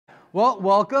Well,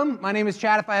 welcome. My name is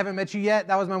Chad. If I haven't met you yet,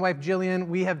 that was my wife, Jillian.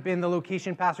 We have been the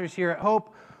location pastors here at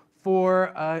Hope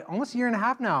for almost a year and a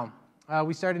half now.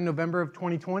 We started in November of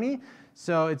 2020,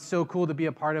 so it's so cool to be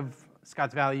a part of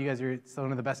Scotts Valley. You guys are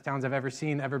one of the best towns I've ever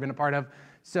seen, ever been a part of.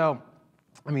 So,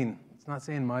 I mean, it's not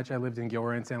saying much. I lived in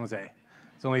Gilroy and San Jose.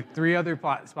 It's only 3 other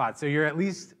spots, so you're at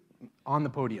least on the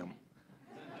podium.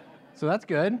 So that's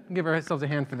good. Give ourselves a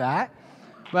hand for that.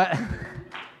 But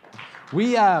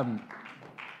we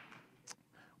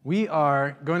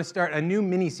are going to start a new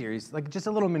mini-series, like just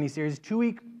a little mini-series,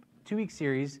 two-week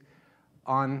series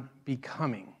on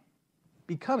becoming.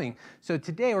 Becoming. So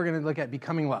today we're going to look at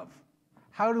becoming love.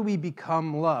 How do we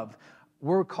become love?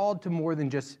 We're called to more than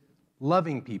just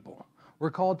loving people. We're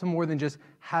called to more than just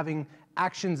having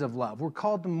actions of love. We're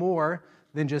called to more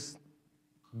than just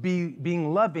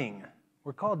being loving.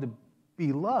 We're called to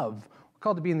be love. We're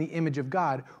called to be in the image of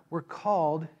God. We're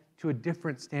called to a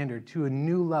different standard, to a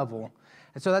new level.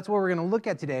 And so that's what we're going to look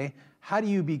at today. How do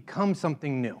you become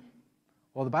something new?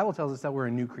 Well, the Bible tells us that we're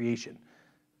a new creation,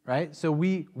 right? So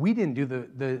we didn't do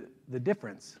the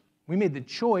difference. We made the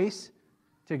choice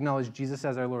to acknowledge Jesus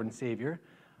as our Lord and Savior,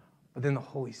 but then the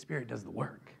Holy Spirit does the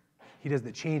work. He does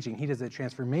the changing. He does the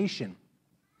transformation.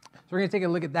 So we're going to take a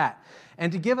look at that.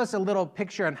 And to give us a little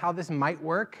picture on how this might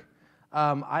work,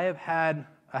 I have had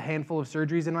a handful of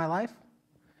surgeries in my life,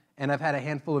 and I've had a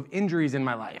handful of injuries in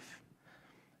my life.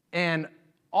 And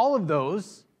all of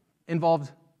those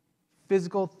involved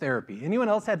physical therapy. Anyone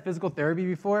else had physical therapy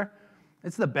before?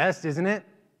 It's the best, isn't it?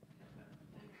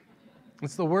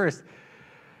 It's the worst.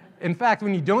 In fact,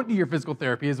 when you don't do your physical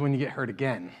therapy is when you get hurt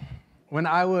again. When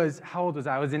how old was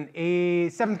I? I was in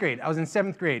 7th grade. I was in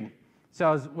 7th grade. So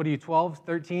I was, 12,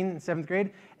 13, 7th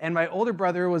grade? And my older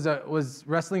brother was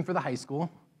wrestling for the high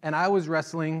school, and I was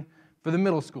wrestling for the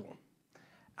middle school.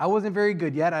 I wasn't very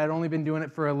good yet. I had only been doing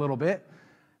it for a little bit,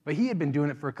 but he had been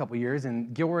doing it for a couple years,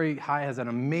 and Gilroy High has an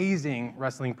amazing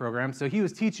wrestling program, so he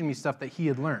was teaching me stuff that he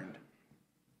had learned.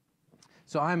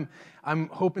 So I'm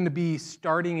hoping to be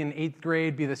starting in 8th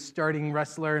grade, be the starting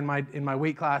wrestler in my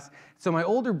weight class. So my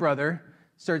older brother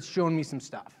starts showing me some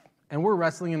stuff, and we're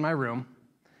wrestling in my room,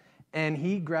 and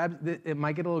he grabs, it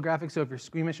might get a little graphic, so if you're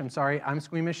squeamish, I'm sorry, I'm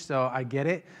squeamish, so I get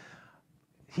it.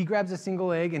 He grabs a single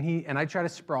leg, and I try to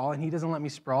sprawl, and he doesn't let me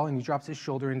sprawl, and he drops his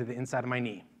shoulder into the inside of my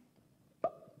knee.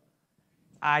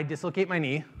 I dislocate my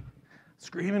knee,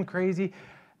 screaming crazy.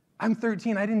 I'm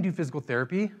 13, I didn't do physical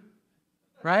therapy,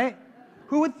 right?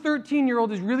 Who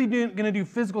 13-year-old is really going to do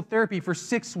physical therapy for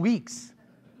 6 weeks?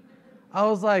 I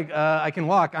was like, I can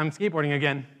walk, I'm skateboarding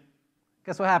again.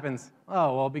 Guess what happens?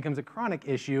 Oh, well, it becomes a chronic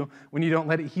issue when you don't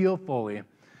let it heal fully.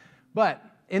 But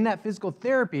in that physical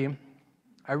therapy,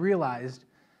 I realized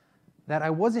that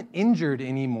I wasn't injured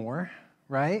anymore,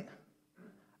 right?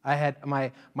 I had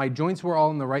my joints were all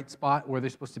in the right spot where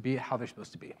they're supposed to be, how they're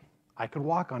supposed to be. I could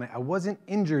walk on it. I wasn't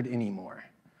injured anymore.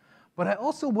 But I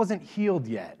also wasn't healed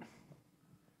yet.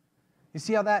 You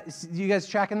see how you guys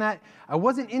tracking that? I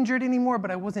wasn't injured anymore, but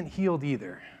I wasn't healed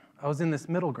either. I was in this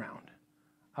middle ground.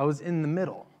 I was in the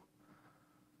middle.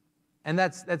 And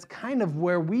that's kind of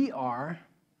where we are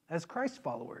as Christ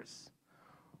followers.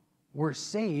 We're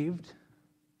saved,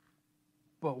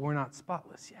 but we're not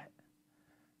spotless yet.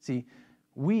 See,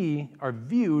 we are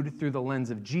viewed through the lens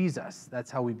of Jesus. That's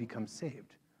how we become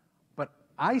saved. But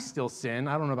I still sin.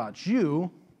 I don't know about you,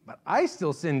 but I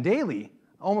still sin daily,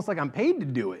 almost like I'm paid to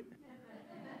do it.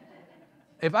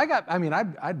 If I got, I'd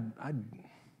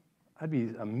be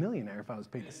a millionaire if I was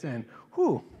paid to sin.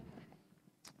 Whew.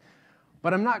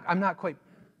 But I'm not quite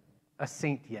a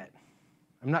saint yet.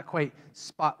 I'm not quite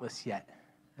spotless yet.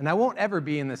 And I won't ever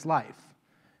be in this life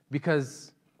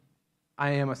because I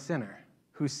am a sinner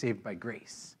who's saved by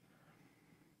grace.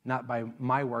 Not by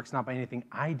my works, not by anything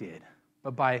I did,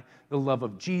 but by the love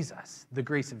of Jesus, the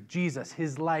grace of Jesus,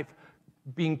 his life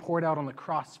being poured out on the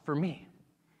cross for me.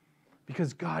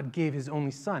 Because God gave his only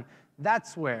son.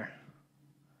 That's where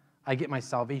I get my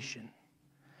salvation.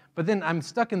 But then I'm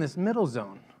stuck in this middle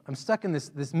zone. I'm stuck in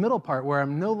this middle part where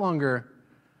I'm no longer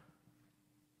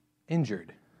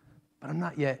injured, but I'm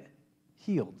not yet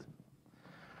healed.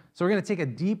 So we're going to take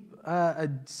a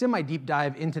semi-deep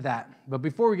dive into that. But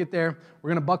before we get there, we're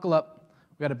going to buckle up.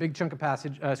 We've got a big chunk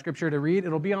of scripture to read.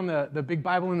 It'll be on the big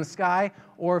Bible in the sky,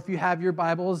 or if you have your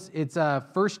Bibles, it's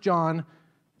 1 John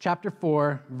chapter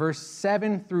 4, verse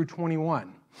 7 through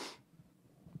 21.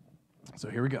 So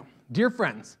here we go. Dear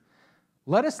friends,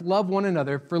 let us love one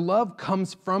another, for love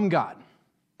comes from God.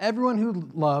 Everyone who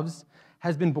loves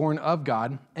has been born of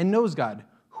God and knows God.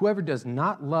 Whoever does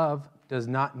not love does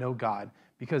not know God,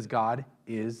 because God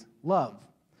is love.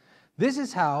 This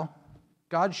is how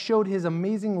God showed his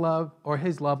amazing love, or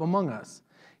his love among us.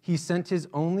 He sent his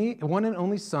one and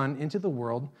only Son into the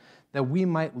world that we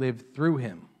might live through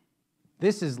him.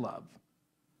 This is love.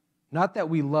 Not that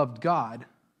we loved God,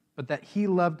 but that he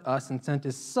loved us and sent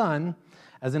his Son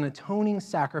as an atoning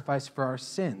sacrifice for our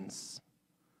sins.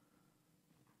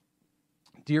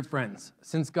 Dear friends,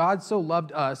 since God so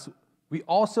loved us, we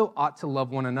also ought to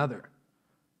love one another.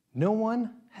 No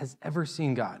one has ever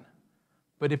seen God.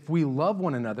 But if we love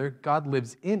one another, God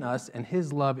lives in us, and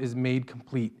his love is made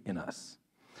complete in us.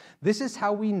 This is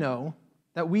how we know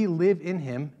that we live in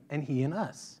him and he in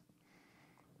us.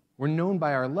 We're known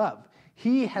by our love.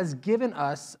 He has given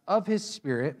us of his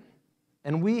Spirit,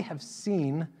 and we have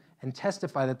seen and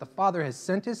testify that the Father has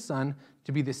sent his Son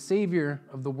to be the Savior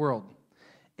of the world.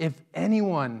 If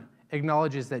anyone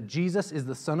acknowledges that Jesus is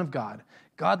the Son of God,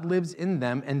 God lives in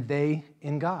them and they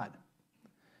in God.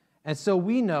 And so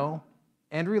we know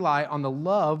and rely on the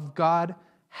love God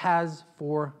has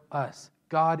for us.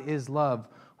 God is love.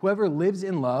 Whoever lives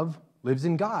in love lives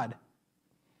in God,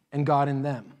 and God in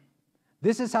them.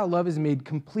 This is how love is made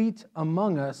complete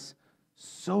among us,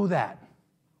 so that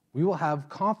we will have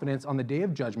confidence on the day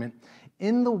of judgment.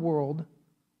 In the world,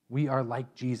 we are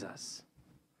like Jesus.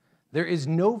 There is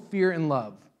no fear in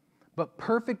love, but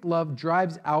perfect love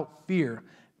drives out fear,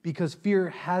 because fear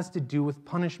has to do with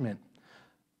punishment.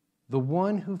 The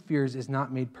one who fears is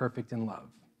not made perfect in love.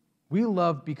 We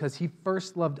love because he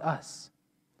first loved us.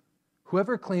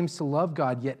 Whoever claims to love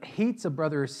God yet hates a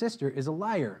brother or sister is a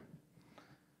liar.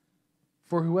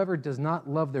 For whoever does not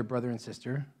love their brother and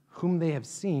sister, whom they have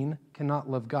seen, cannot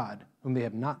love God, whom they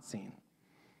have not seen.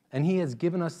 And he has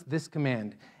given us this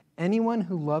command: anyone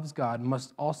who loves God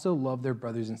must also love their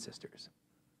brothers and sisters.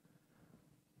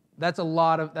 That's a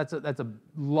lot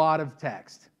of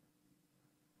text.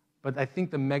 But I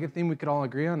think the mega theme we could all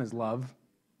agree on is love,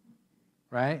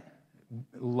 right?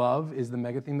 Love is the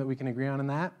mega theme that we can agree on in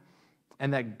that.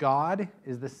 And that God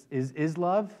is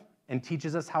love and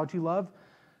teaches us how to love.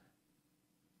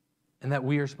 And that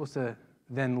we are supposed to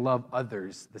then love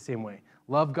others the same way.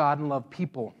 Love God and love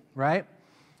people, right?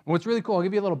 And what's really cool, I'll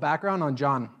give you a little background on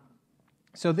John.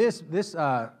 So this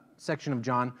section of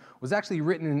John was actually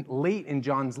written late in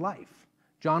John's life.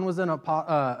 John was an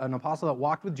apostle that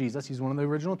walked with Jesus. He's one of the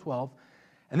original 12.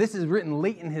 And this is written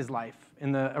late in his life,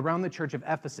 around the church of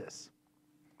Ephesus.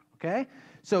 Okay?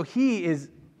 So he is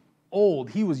old.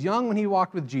 He was young when he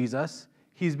walked with Jesus.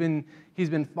 He's been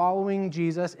following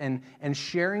Jesus and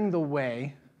sharing the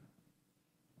way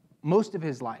most of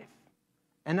his life.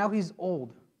 And now he's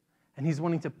old. And he's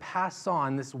wanting to pass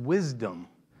on this wisdom,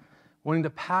 wanting to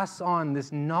pass on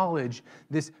this knowledge,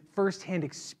 this firsthand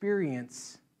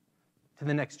experience to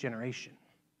the next generation.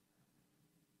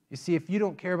 You see, if you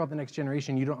don't care about the next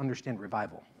generation, you don't understand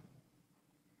revival.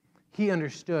 He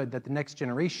understood that the next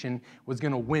generation was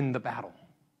going to win the battle.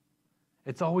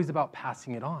 It's always about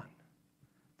passing it on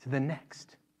to the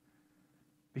next.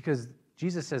 Because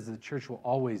Jesus says that the church will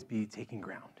always be taking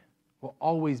ground, will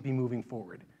always be moving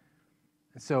forward.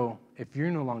 And so if you're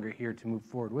no longer here to move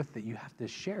forward with it, you have to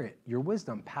share it, your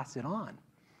wisdom, pass it on,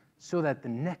 so that the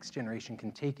next generation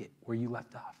can take it where you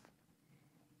left off.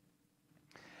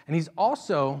 And he's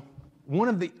also one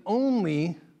of the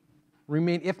only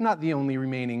if not the only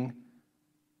remaining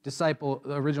disciple,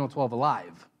 the original 12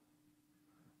 alive.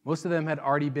 Most of them had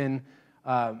already been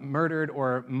murdered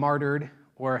or martyred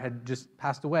or had just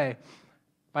passed away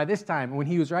by this time when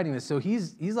he was writing this. So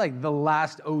he's like the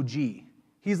last OG.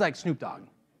 He's like Snoop Dogg.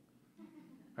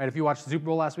 Right? If you watched the Super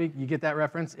Bowl last week, you get that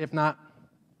reference. If not,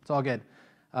 it's all good.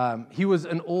 He was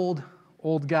an old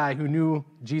guy who knew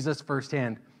Jesus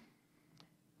firsthand.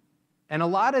 And a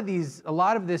lot of this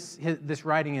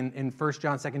writing in 1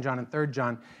 John, 2 John, and 3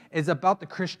 John is about the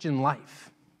Christian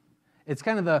life. It's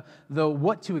kind of the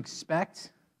what to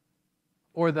expect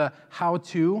or the how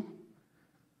to,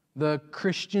 the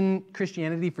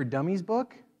Christianity for Dummies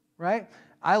book, right?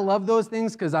 I love those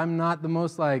things because I'm not the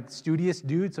most studious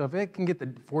dude, so if it can get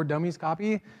the For Dummies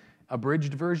copy,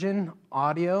 abridged version,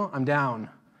 audio, I'm down.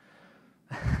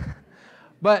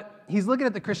 But he's looking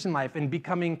at the Christian life and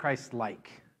becoming Christ-like.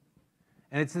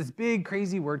 And it's this big,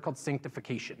 crazy word called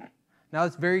sanctification. Now,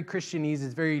 it's very Christianese,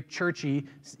 it's very churchy.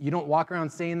 You don't walk around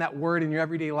saying that word in your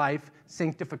everyday life,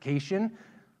 sanctification.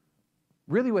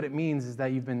 Really what it means is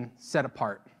that you've been set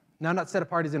apart. Now, not set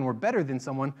apart as in we're better than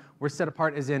someone. We're set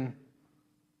apart as in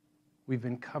we've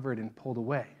been covered and pulled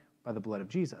away by the blood of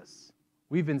Jesus.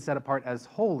 We've been set apart as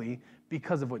holy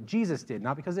because of what Jesus did,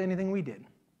 not because of anything we did.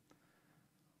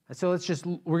 And so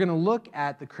we're going to look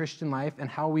at the Christian life and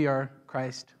how we are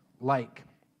Christ-like.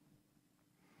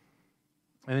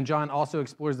 And then John also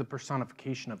explores the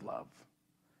personification of love.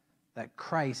 that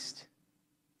Christ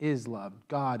is love,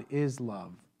 God is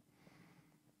love.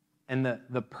 And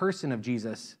the person of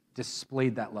Jesus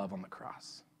displayed that love on the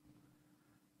cross.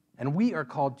 And we are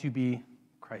called to be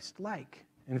Christ-like.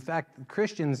 In fact,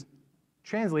 Christians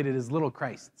translated as little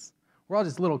Christs. We're all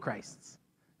just little Christs,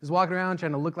 just walking around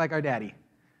trying to look like our daddy,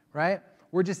 right?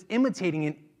 We're just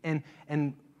imitating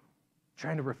and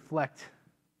trying to reflect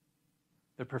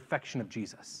the perfection of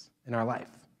Jesus in our life.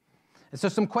 And so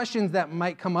some questions that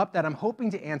might come up that I'm hoping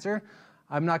to answer.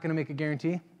 I'm not going to make a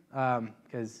guarantee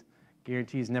because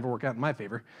guarantees never work out in my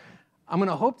favor. I'm going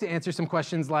to hope to answer some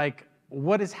questions like,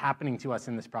 what is happening to us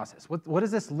in this process? What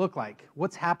does this look like?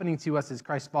 What's happening to us as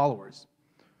Christ followers?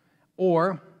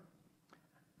 Or,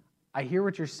 I hear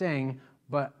what you're saying,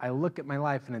 but I look at my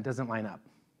life and it doesn't line up.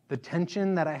 The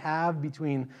tension that I have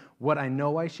between what I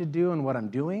know I should do and what I'm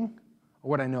doing,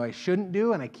 or what I know I shouldn't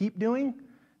do and I keep doing,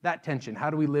 that tension. How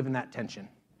do we live in that tension?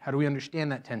 How do we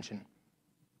understand that tension?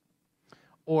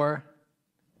 Or,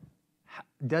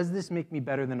 does this make me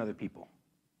better than other people?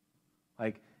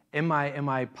 Like, am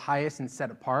I pious and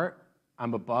set apart?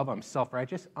 I'm above, I'm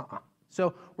self-righteous?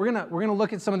 So we're gonna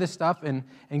look at some of this stuff and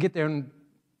get there. And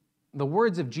the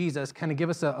words of Jesus kind of give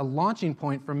us a launching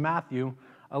point from Matthew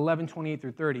 11:28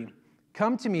 through 30.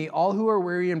 Come to me, all who are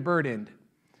weary and burdened,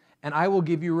 and I will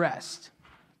give you rest.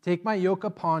 Take my yoke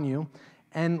upon you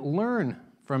and learn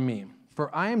from me,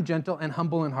 for I am gentle and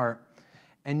humble in heart,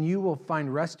 and you will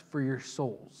find rest for your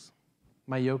souls.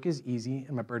 My yoke is easy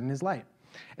and my burden is light.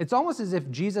 It's almost as if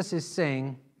Jesus is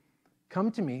saying,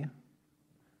 come to me,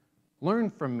 learn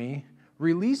from me,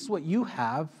 release what you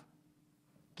have,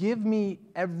 give me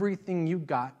everything you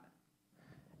got,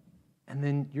 and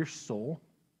then your soul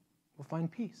will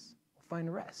find peace, will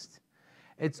find rest.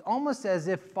 It's almost as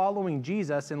if following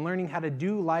Jesus and learning how to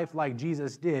do life like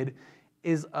Jesus did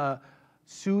is a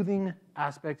soothing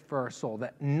aspect for our soul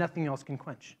that nothing else can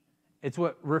quench. It's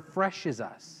what refreshes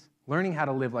us, learning how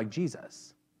to live like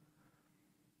Jesus.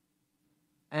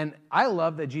 And I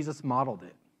love that Jesus modeled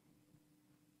it.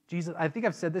 Jesus, I think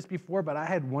I've said this before, but I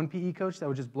had one PE coach that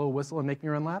would just blow a whistle and make me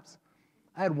run laps.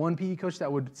 I had one PE coach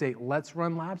that would say, let's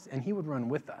run laps, and he would run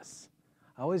with us.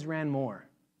 I always ran more.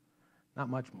 Not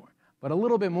much more, but a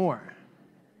little bit more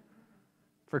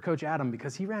for Coach Adam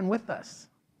because he ran with us.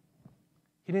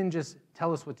 He didn't just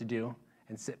tell us what to do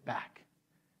and sit back.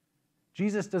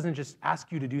 Jesus doesn't just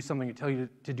ask you to do something or tell you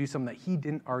to do something that he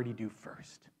didn't already do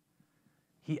first.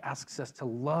 He asks us to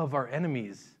love our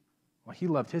enemies. Well, he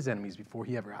loved his enemies before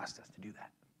he ever asked us to do that.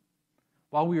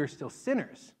 While we were still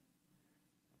sinners,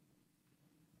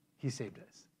 he saved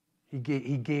us. He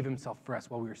gave himself for us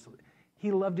while we were still.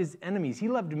 He loved his enemies. He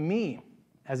loved me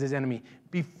as his enemy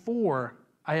before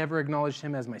I ever acknowledged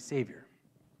him as my Savior.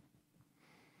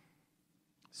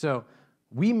 So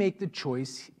we make the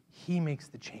choice. He makes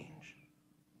the change.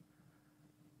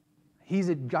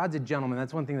 God's a gentleman.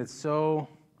 That's one thing that's so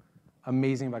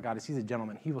amazing about God is he's a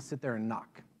gentleman. He will sit there and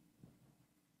knock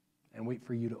and wait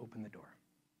for you to open the door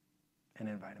and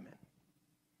invite him in.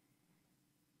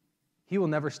 He will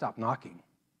never stop knocking,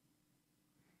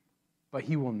 but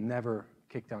he will never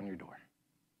kick down your door.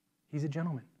 He's a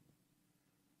gentleman.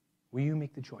 Will you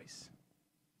make the choice?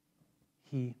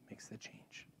 He makes the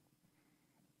change.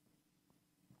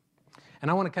 And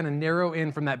I want to kind of narrow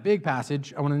in from that big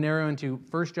passage. I want to narrow into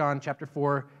 1 John chapter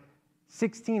 4,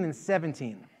 16 and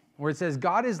 17, where it says,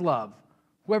 God is love.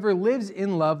 Whoever lives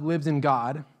in love lives in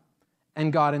God,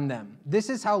 and God in them. This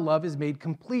is how love is made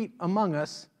complete among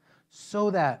us,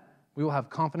 so that we will have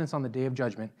confidence on the day of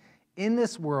judgment. In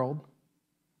this world,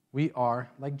 we are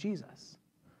like Jesus.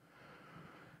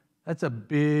 That's a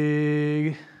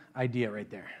big idea right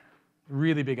there.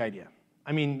 Really big idea.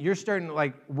 I mean, you're starting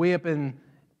like way up in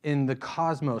the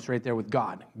cosmos right there with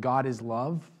God. God is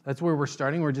love. That's where we're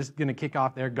starting. We're just going to kick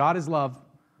off there. God is love.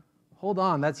 Hold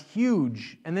on, that's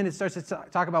huge. And then it starts to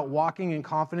talk about walking in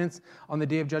confidence on the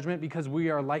day of judgment because we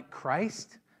are like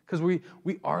Christ, because we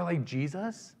are like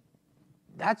Jesus.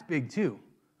 That's big too.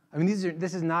 I mean,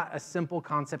 this is not a simple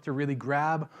concept to really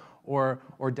grab or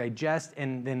digest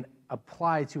and then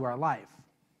apply to our life.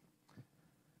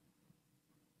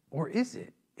 Or is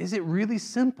it? Is it really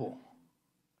simple?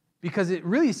 Because it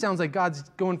really sounds like God's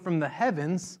going from the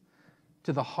heavens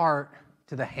to the heart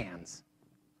to the hands.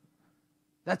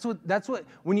 That's what,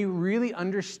 when you really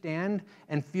understand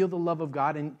and feel the love of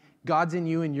God and God's in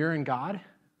you and you're in God,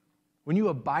 when you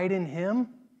abide in him,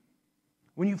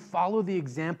 when you follow the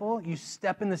example, you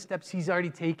step in the steps he's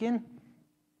already taken,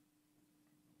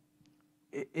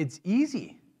 it's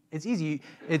easy. It's easy.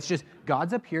 It's just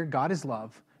God's up here, God is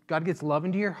love. God gets love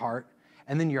into your heart,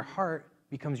 and then your heart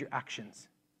becomes your actions.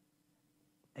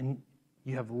 And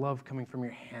you have love coming from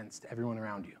your hands to everyone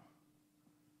around you.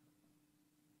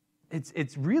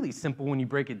 It's really simple when you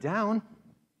break it down.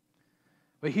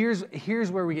 But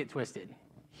here's where we get twisted.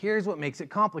 Here's what makes it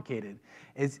complicated.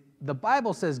 Is the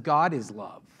Bible says God is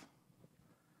love.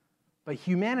 But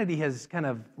humanity has kind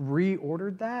of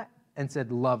reordered that and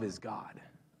said love is God.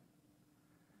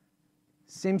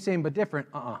 Same, but different.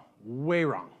 Way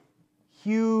wrong.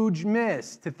 Huge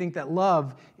miss to think that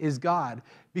love is God.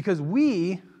 Because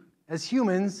we, as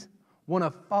humans, want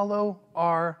to follow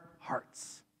our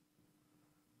hearts.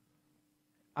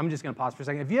 I'm just going to pause for a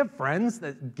second. If you have friends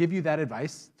that give you that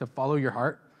advice to follow your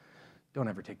heart, don't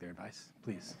ever take their advice.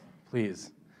 Please,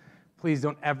 please, please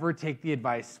don't ever take the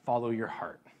advice, follow your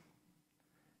heart.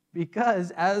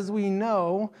 Because as we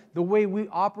know, the way we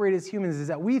operate as humans is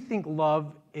that we think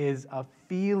love is a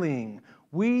feeling.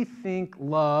 We think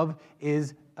love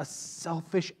is a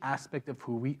selfish aspect of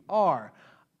who we are.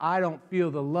 I don't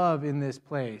feel the love in this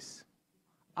place.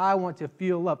 I want to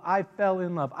feel love. I fell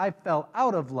in love. I fell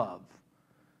out of love.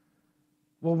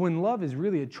 Well, when love is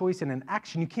really a choice and an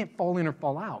action, you can't fall in or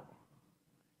fall out.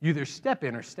 You either step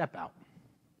in or step out.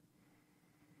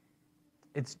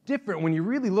 It's different when you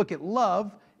really look at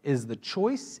love is the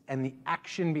choice and the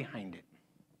action behind it,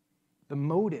 the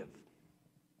motive.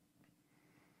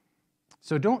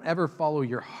 So don't ever follow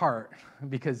your heart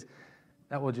because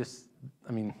that will just,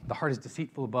 the heart is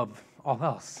deceitful above all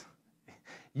else.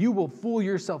 You will fool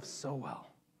yourself so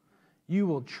well. You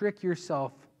will trick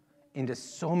yourself into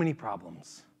so many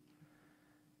problems.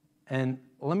 And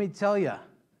let me tell you,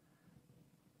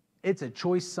 it's a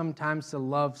choice sometimes to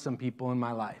love some people in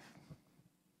my life.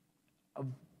 A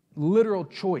literal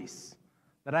choice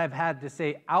that I've had to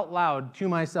say out loud to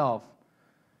myself,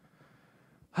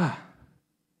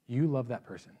 you love that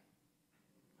person.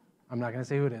 I'm not going to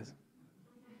say who it is.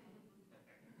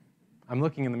 I'm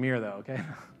looking in the mirror though, okay?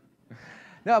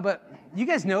 No, but you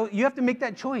guys know, you have to make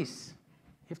that choice.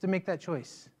 You have to make that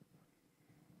choice.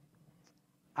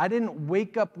 I didn't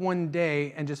wake up one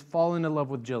day and just fall into love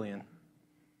with Jillian.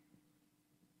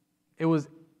 It was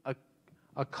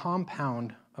a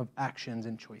compound of actions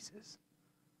and choices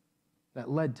that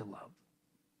led to love.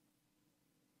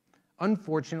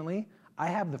 Unfortunately, I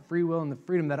have the free will and the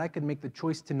freedom that I could make the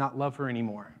choice to not love her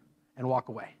anymore and walk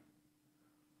away.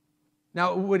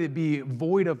 Now, would it be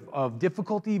void of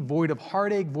difficulty, void of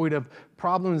heartache, void of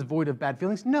problems, void of bad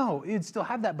feelings? No, it'd still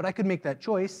have that, but I could make that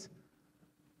choice.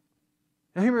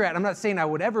 Now, hear me right. I'm not saying I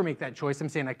would ever make that choice. I'm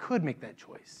saying I could make that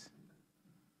choice.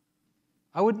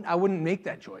 I wouldn't make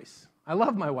that choice. I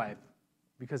love my wife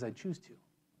because I choose to.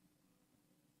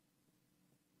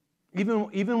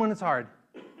 Even when it's hard,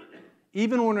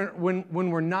 even when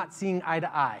we're not seeing eye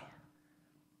to eye,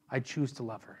 I choose to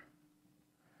love her.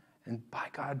 And by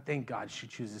God, thank God she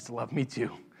chooses to love me too.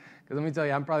 Because let me tell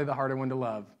you, I'm probably the harder one to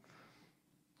love.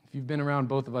 If you've been around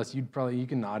both of us, you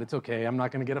can nod. It's okay. I'm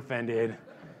not going to get offended.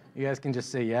 You guys can just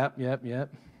say, yep.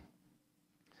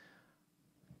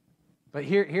 But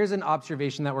here's an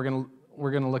observation that we're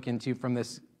going to look into from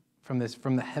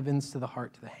the heavens to the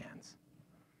heart to the hands.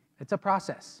 It's a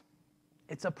process.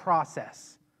 It's a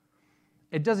process.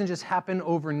 It doesn't just happen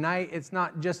overnight. It's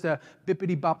not just a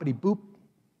bippity-boppity boop.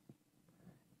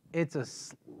 It's a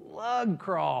slug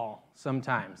crawl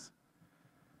sometimes.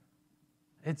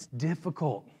 It's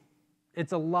difficult.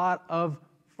 It's a lot of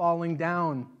falling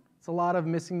down. It's a lot of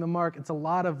missing the mark. It's a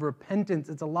lot of repentance.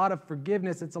 It's a lot of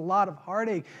forgiveness. It's a lot of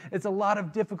heartache. It's a lot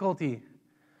of difficulty.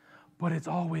 But it's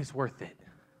always worth it.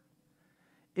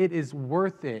 It is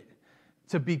worth it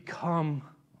to become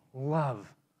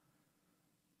love.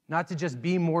 Not to just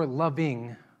be more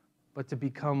loving, but to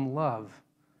become love.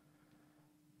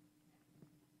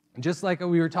 Just like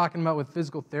we were talking about with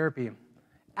physical therapy,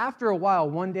 after a while,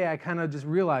 one day I kind of just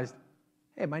realized,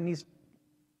 hey, my knee's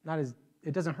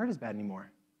it doesn't hurt as bad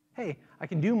anymore. Hey, I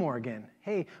can do more again.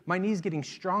 Hey, my knee's getting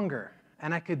stronger,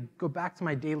 and I could go back to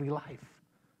my daily life.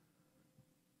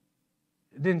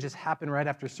 It didn't just happen right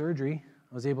after surgery.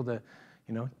 I was able to,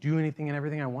 do anything and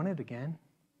everything I wanted again.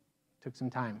 Took some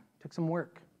time, took some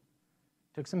work,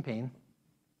 took some pain.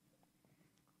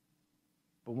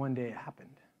 But one day it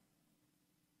happened.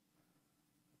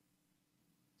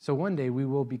 So one day we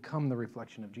will become the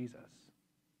reflection of Jesus.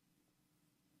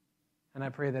 And I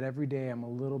pray that every day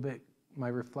my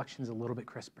reflection's a little bit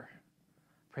crisper.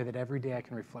 Pray that every day I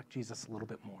can reflect Jesus a little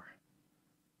bit more.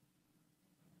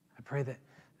 I pray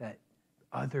that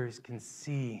others can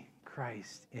see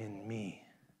Christ in me.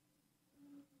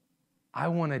 I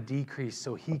want to decrease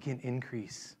so he can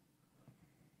increase.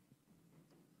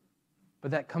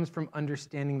 But that comes from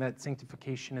understanding that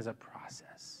sanctification is a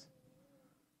process.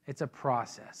 It's a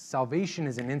process. Salvation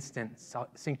is an instant.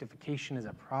 Sanctification is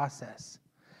a process.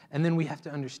 And then we have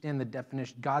to understand the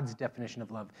definition, God's definition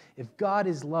of love. If God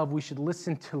is love, we should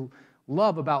listen to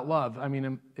love about love. I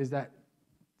mean, does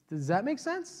that make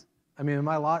sense? I mean, am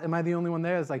I the only one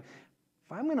there? It's like,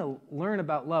 if I'm going to learn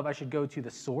about love, I should go to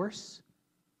the source.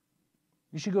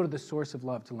 You should go to the source of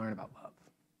love to learn about love.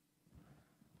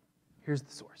 Here's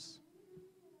the source.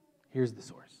 Here's the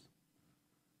source.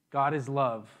 God is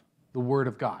love, the Word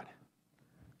of God.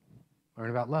 Learn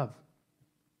about love.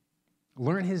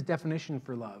 Learn His definition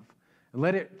for love. And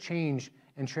let it change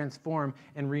and transform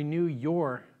and renew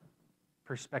your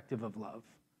perspective of love.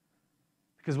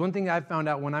 Because one thing I've found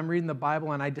out when I'm reading the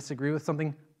Bible and I disagree with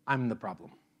something, I'm the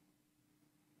problem.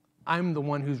 I'm the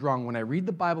one who's wrong when I read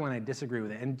the Bible and I disagree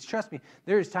with it. And trust me,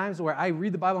 there's times where I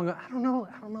read the Bible and go, I don't know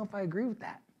if I agree with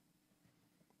that.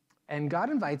 And God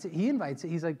invites it, He invites it.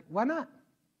 He's like, why not?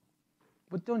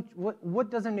 What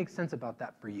doesn't make sense about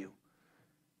that for you?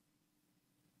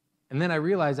 And then I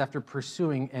realized after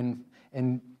pursuing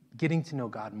and getting to know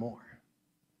God more,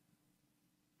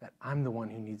 that I'm the one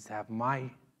who needs to have my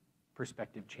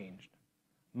perspective changed,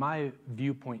 my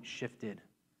viewpoint shifted,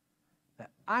 that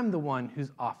I'm the one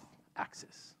who's off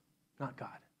axis, not God.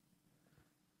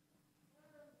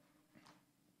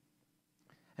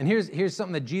 And here's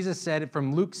something that Jesus said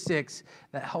from Luke 6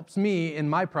 that helps me in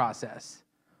my process.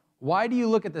 Why do you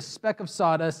look at the speck of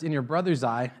sawdust in your brother's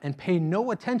eye and pay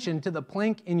no attention to the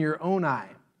plank in your own eye?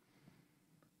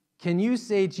 Can you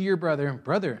say to your brother,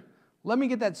 brother, let me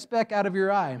get that speck out of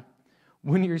your eye,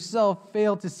 when yourself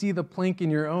fail to see the plank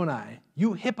in your own eye?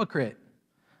 You hypocrite.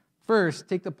 First,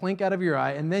 take the plank out of your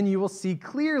eye, and then you will see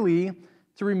clearly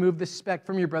to remove the speck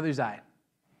from your brother's eye.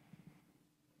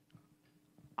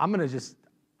 I'm just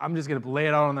going to lay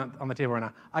it out on the table right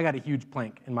now. I got a huge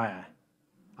plank in my eye.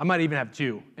 I might even have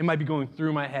two. It might be going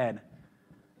through my head.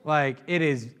 Like, it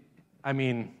is,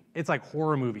 it's like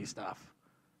horror movie stuff.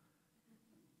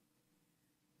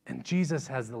 And Jesus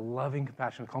has the loving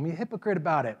compassion to call me a hypocrite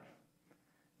about it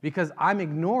because I'm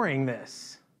ignoring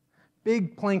this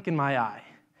big plank in my eye.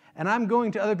 And I'm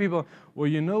going to other people, well,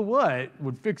 you know what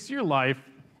would fix your life?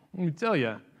 Let me tell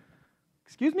you.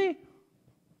 Excuse me?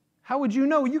 How would you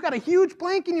know? You got a huge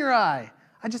plank in your eye.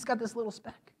 I just got this little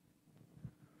speck.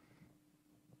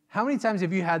 How many times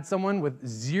have you had someone with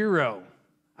zero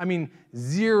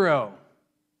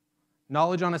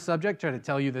knowledge on a subject try to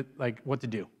tell you that, what to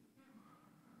do?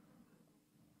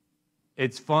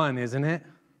 It's fun, isn't it?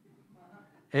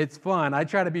 It's fun. I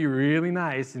try to be really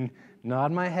nice and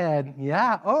nod my head.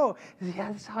 Yeah,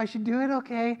 that's how I should do it.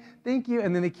 Okay, thank you.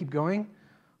 And then they keep going.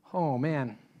 Oh,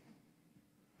 man.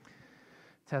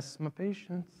 Tests my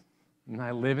patience. And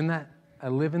I live in that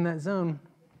zone.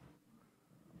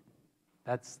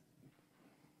 That's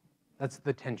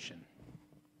the tension.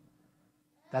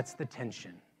 That's the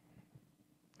tension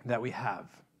that we have,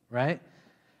 right?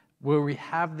 Where we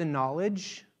have the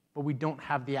knowledge, but we don't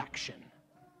have the action.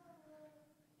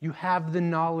 You have the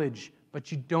knowledge,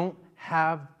 but you don't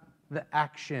have the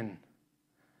action.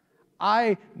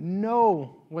 I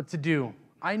know what to do.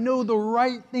 I know the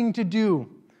right thing to do.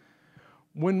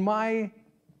 When my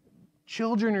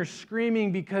children are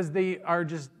screaming because they are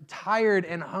just tired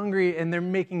and hungry and they're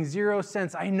making zero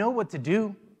sense, I know what to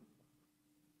do,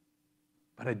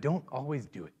 but I don't always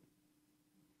do it.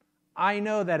 I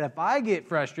know that if I get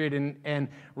frustrated and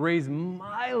raise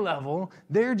my level,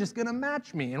 they're just going to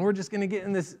match me, and we're just going to get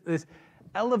in this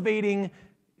elevating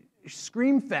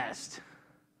scream fest.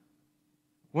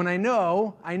 When I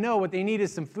know what they need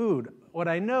is some food. What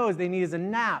I know is they need is a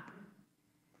nap.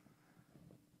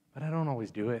 But I don't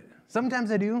always do it.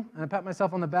 Sometimes I do, and I pat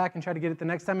myself on the back and try to get it the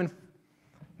next time and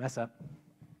mess up.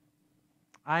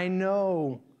 I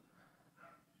know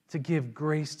to give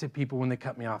grace to people when they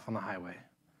cut me off on the highway.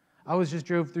 I just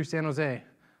drove through San Jose.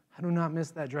 I do not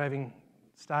miss that driving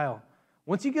style.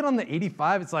 Once you get on the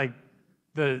 85, it's like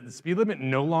the speed limit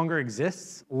no longer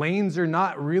exists. Lanes are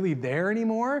not really there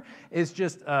anymore. It's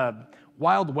just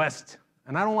Wild West,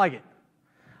 and I don't like it.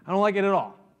 I don't like it at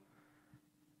all.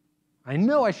 I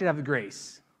know I should have the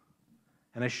grace,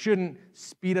 and I shouldn't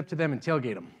speed up to them and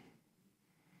tailgate them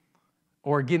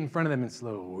or get in front of them and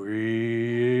slow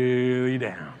really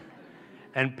down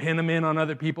and pin them in on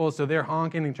other people so they're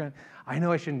honking and trying. I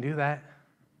know I shouldn't do that.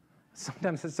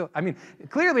 Sometimes it's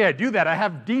clearly I do that. I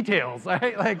have details,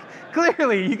 right?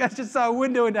 Clearly, you guys just saw a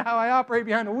window into how I operate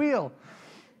behind a wheel.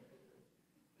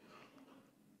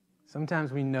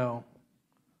 Sometimes we know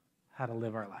how to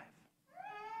live our life,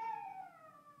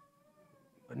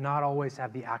 but not always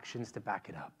have the actions to back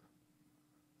it up.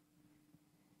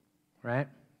 Right?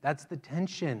 That's the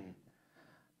tension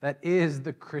that is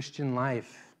the Christian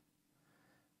life.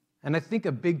 And I think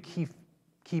a big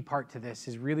key part to this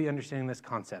is really understanding this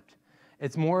concept.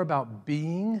 It's more about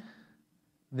being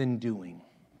than doing.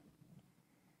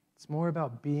 It's more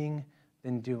about being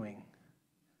than doing.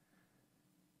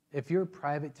 If your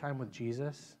private time with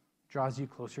Jesus draws you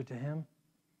closer to him,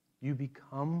 you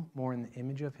become more in the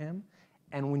image of him.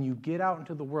 And when you get out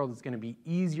into the world, it's going to be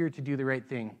easier to do the right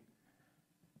thing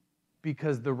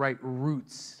because the right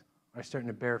roots are starting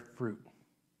to bear fruit.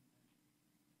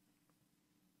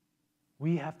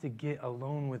 We have to get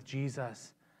alone with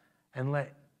Jesus and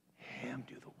let him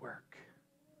do the work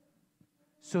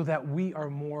so that we are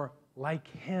more like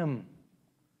him.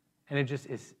 And it just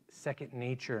is second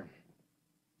nature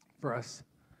for us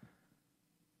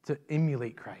to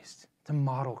emulate Christ, to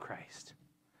model Christ.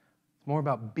 It's more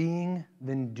about being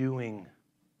than doing.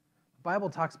 The Bible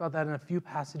talks about that in a few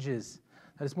passages,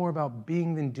 that it's more about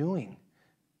being than doing.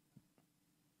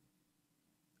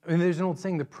 I mean, there's an old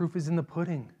saying, the proof is in the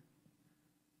pudding,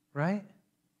 right?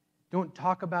 Don't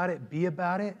talk about it, be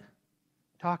about it.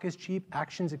 Talk is cheap,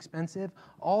 action's expensive.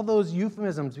 All those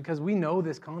euphemisms, because we know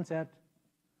this concept.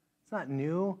 It's not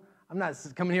new. I'm not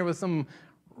coming here with some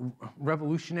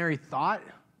revolutionary thought.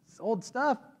 It's old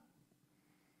stuff.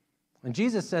 And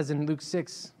Jesus says in Luke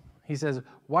 6, he says,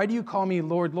 "Why do you call me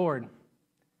Lord, Lord,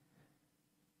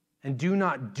 and do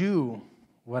not do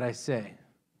what I say?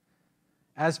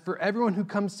 As for everyone who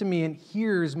comes to me and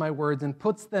hears my words and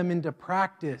puts them into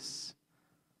practice,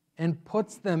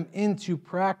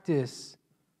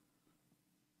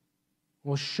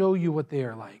 will show you what they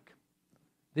are like.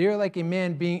 They are like a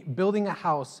man building a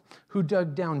house who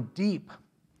dug down deep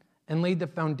and laid the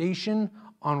foundation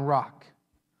on rock.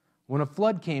 When a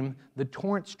flood came, the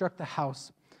torrent struck the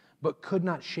house, but could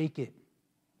not shake it,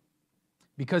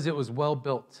 because it was well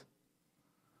built.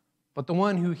 But the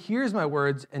one who hears my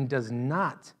words and does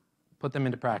not put them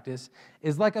into practice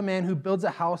is like a man who builds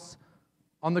a house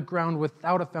on the ground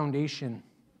without a foundation.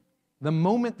 The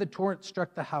moment the torrent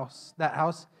struck that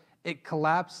house, it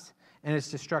collapsed and its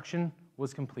destruction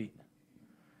was complete."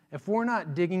 If we're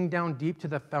not digging down deep to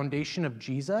the foundation of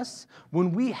Jesus,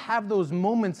 when we have those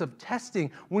moments of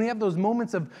testing, when we have those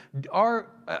moments of our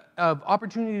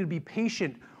opportunity to be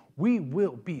patient, we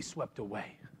will be swept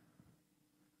away.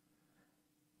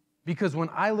 Because when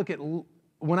I look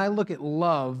at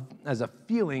love as a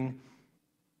feeling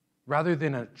rather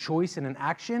than a choice and an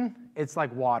action, it's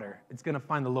like water. It's going to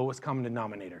find the lowest common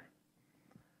denominator.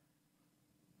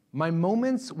 My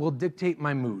moments will dictate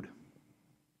my mood.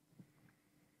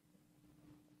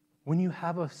 When you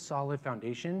have a solid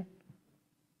foundation,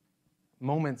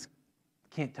 moments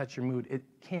can't touch your mood. It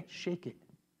can't shake it.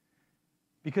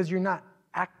 Because you're not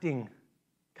acting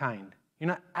kind. You're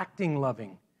not acting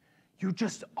loving. You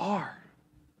just are.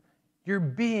 You're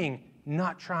being,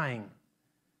 not trying.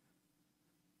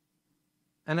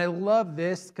 And I love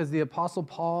this because the Apostle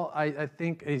Paul, I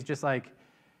think, is just like,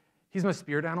 he's my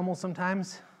spirit animal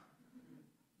sometimes.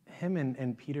 Him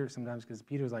and Peter sometimes, because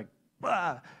Peter's like,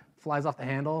 flies off the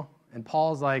handle. And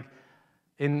Paul's like,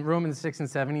 in Romans 6 and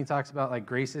 7, he talks about like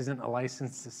grace isn't a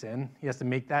license to sin. He has to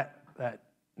make that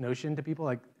notion to people.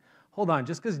 Like, hold on,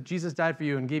 just because Jesus died for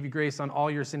you and gave you grace on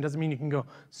all your sin doesn't mean you can go,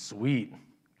 sweet,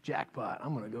 jackpot,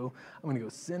 I'm gonna go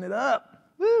sin it up.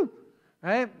 Woo!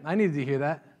 Right? I needed to hear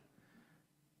that.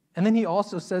 And then he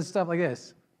also says stuff like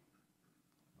this.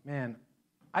 Man,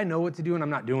 I know what to do and I'm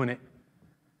not doing it.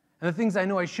 And the things I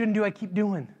know I shouldn't do, I keep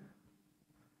doing.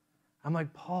 I'm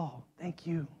like, Paul, thank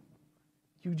you.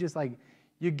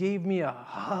 You gave me a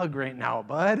hug right now,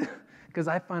 bud, because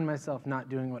I find myself not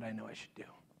doing what I know I should do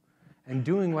and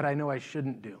doing what I know I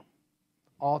shouldn't do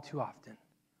all too often.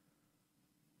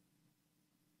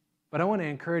 But I want to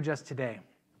encourage us today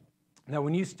that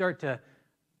when you start to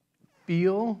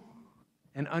feel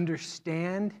and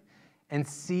understand and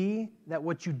see that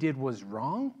what you did was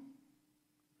wrong,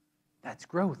 that's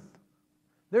growth.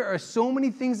 There are so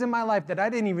many things in my life that I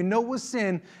didn't even know was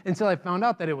sin until I found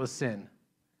out that it was sin.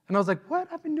 And I was like, what?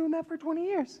 I've been doing that for 20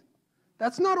 years.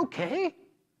 That's not okay.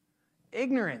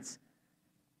 Ignorance,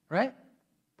 right?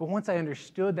 But once I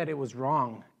understood that it was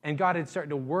wrong and God had started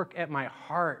to work at my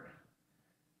heart,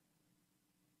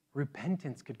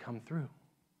 repentance could come through.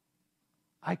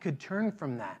 I could turn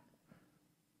from that.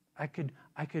 I could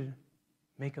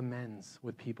make amends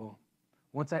with people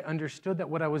once I understood that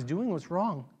what I was doing was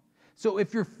wrong. So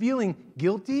if you're feeling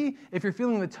guilty, if you're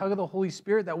feeling the tug of the Holy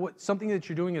Spirit that something that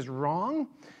you're doing is wrong,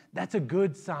 that's a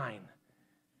good sign.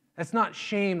 That's not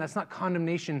shame, that's not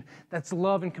condemnation, that's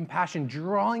love and compassion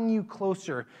drawing you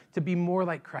closer to be more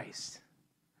like Christ.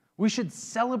 We should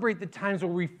celebrate the times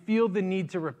where we feel the need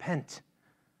to repent,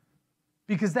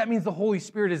 because that means the Holy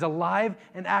Spirit is alive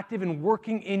and active and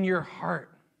working in your heart.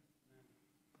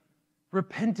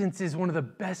 Repentance is one of the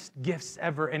best gifts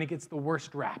ever, and it gets the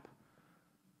worst rap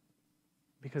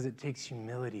because it takes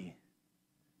humility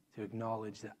to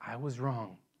acknowledge that I was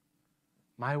wrong.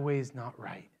 My way is not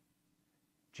right.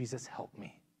 Jesus, help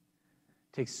me.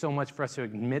 It takes so much for us to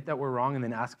admit that we're wrong and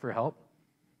then ask for help.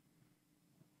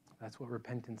 That's what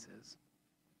repentance is.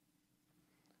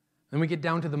 Then we get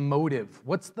down to the motive.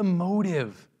 What's the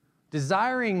motive?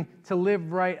 Desiring to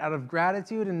live right out of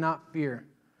gratitude and not fear.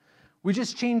 We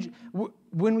just change,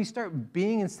 when we start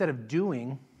being instead of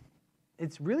doing,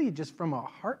 it's really just from a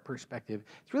heart perspective.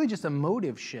 It's really just a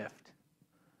motive shift.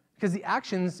 Because the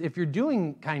actions, if you're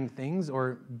doing kind things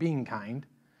or being kind,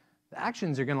 the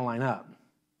actions are going to line up.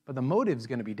 But the motive's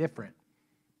going to be different,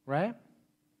 right?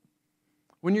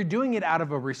 When you're doing it out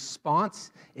of a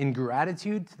response in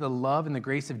gratitude to the love and the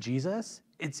grace of Jesus,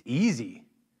 it's easy.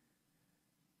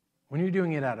 When you're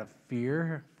doing it out of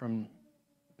fear from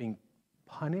being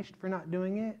punished for not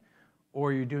doing it,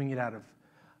 or you're doing it out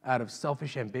of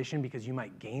selfish ambition because you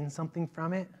might gain something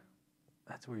from it,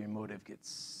 that's where your motive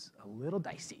gets a little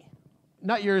dicey.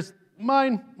 Not yours,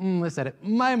 mine. Let's set it.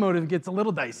 My motive gets a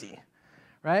little dicey,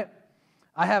 right?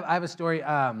 I have a story.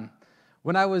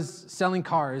 When I was selling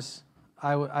cars,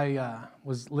 I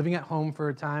was living at home for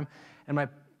a time, and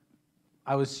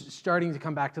I was starting to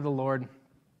come back to the Lord.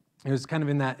 It was kind of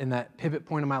in that pivot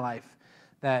point of my life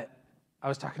that I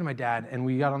was talking to my dad, and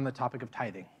we got on the topic of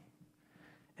tithing.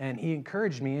 And he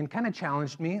encouraged me and kind of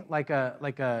challenged me like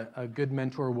a good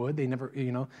mentor would. They never,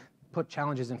 put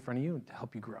challenges in front of you to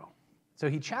help you grow. So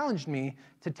he challenged me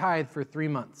to tithe for 3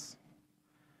 months.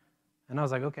 And I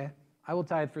was like, okay, I will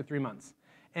tithe for 3 months.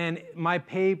 And my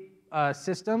pay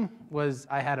system was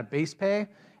I had a base pay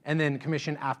and then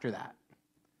commission after that.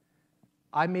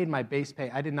 I made my base pay.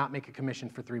 I did not make a commission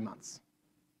for 3 months.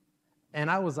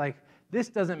 And I was like, this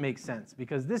doesn't make sense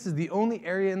because this is the only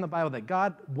area in the Bible that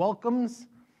God welcomes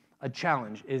a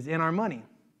challenge is in our money,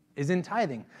 is in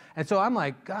tithing. And so I'm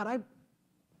like, God,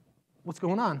 what's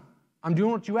going on? I'm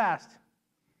doing what you asked.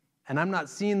 And I'm not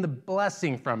seeing the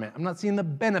blessing from it. I'm not seeing the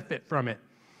benefit from it.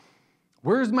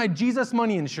 Where's my Jesus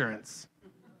money insurance?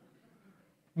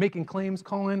 Making claims,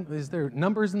 Colin? Is there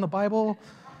numbers in the Bible?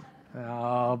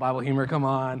 Oh, Bible humor, come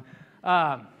on.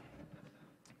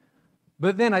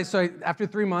 But then after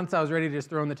 3 months, I was ready to just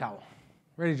throw in the towel.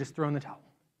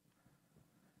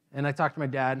 And I talked to my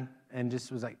dad and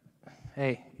just was like,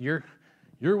 hey, your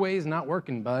way is not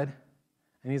working, bud.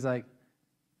 And he's like,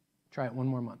 try it one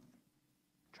more month.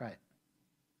 Try it.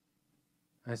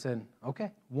 I said,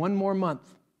 okay, 1 more month.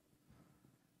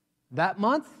 That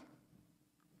month,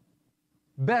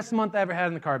 best month I ever had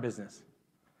in the car business.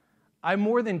 I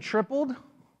more than tripled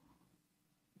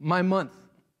my month.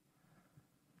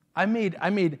 I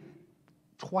made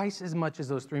twice as much as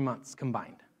those 3 months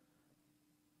combined.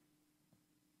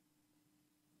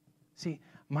 See,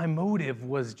 my motive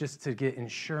was just to get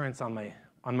insurance on my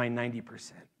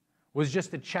 90%. Was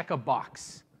just to check a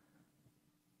box.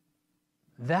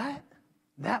 That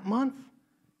month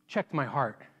checked my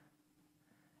heart.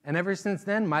 And ever since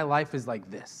then, my life is like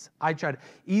this. I tried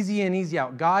easy in, easy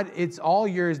out. God, it's all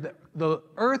yours. The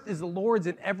earth is the Lord's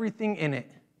and everything in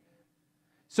it.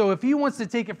 So if he wants to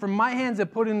take it from my hands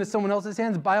and put it into someone else's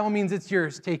hands, by all means, it's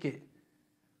yours. Take it.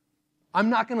 I'm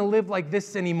not going to live like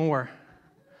this anymore.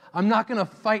 I'm not going to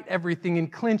fight everything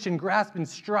and clinch and grasp and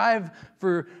strive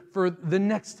for the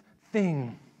next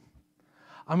thing.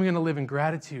 I'm going to live in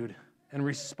gratitude and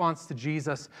response to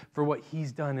Jesus for what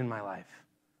he's done in my life.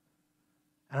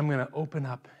 And I'm going to open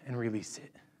up and release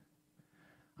it.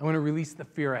 I'm going to release the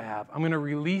fear I have. I'm going to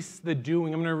release the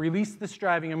doing. I'm going to release the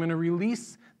striving. I'm going to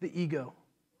release the ego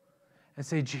and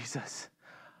say, Jesus,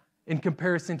 in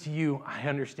comparison to you, I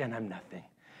understand I'm nothing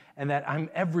and that I'm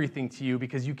everything to you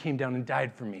because you came down and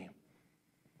died for me.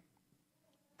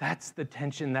 That's the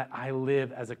tension that I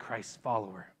live as a Christ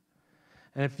follower.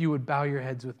 And if you would bow your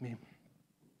heads with me.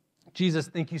 Jesus,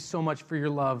 thank you so much for your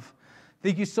love.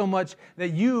 Thank you so much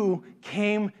that you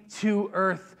came to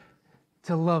earth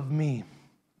to love me.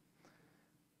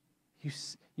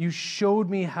 You showed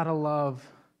me how to love,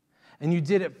 and you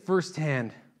did it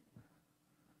firsthand.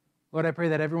 Lord, I pray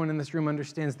that everyone in this room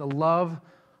understands the love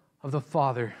of the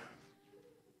Father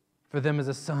for them as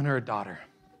a son or a daughter.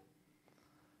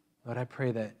 Lord, I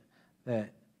pray that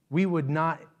we would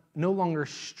no longer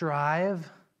strive,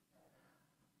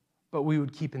 but we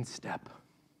would keep in step.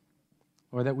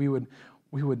 Or that we would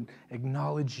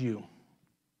acknowledge you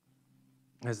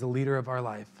as the leader of our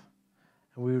life,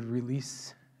 and we would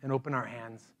release and open our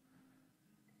hands.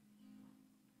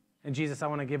 And Jesus, I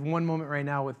want to give one moment right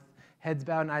now with heads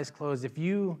bowed and eyes closed. If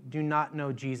you do not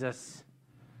know Jesus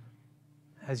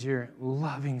as your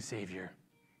loving Savior,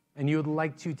 and you would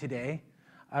like to today,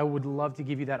 I would love to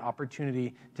give you that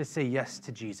opportunity to say yes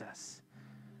to Jesus.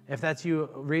 If that's you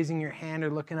raising your hand or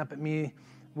looking up at me,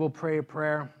 we'll pray a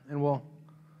prayer, and we'll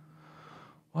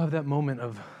have that moment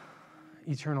of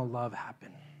eternal love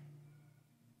happen.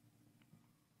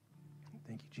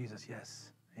 Thank you, Jesus. Yes.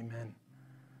 Amen.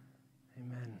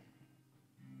 Amen.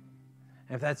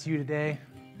 And if that's you today,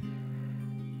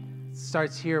 it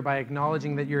starts here by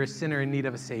acknowledging that you're a sinner in need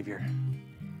of a Savior.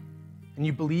 And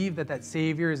you believe that that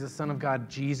Savior is the Son of God,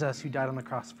 Jesus, who died on the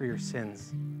cross for your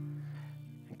sins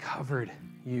and covered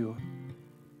you.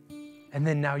 And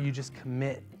then now you just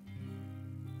commit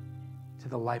to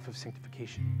the life of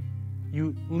sanctification.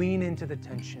 You lean into the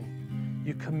tension.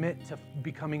 You commit to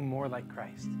becoming more like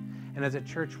Christ. And as a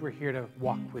church, we're here to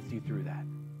walk with you through that.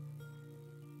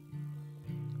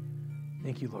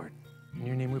 Thank you, Lord. In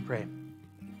your name we pray.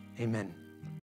 Amen.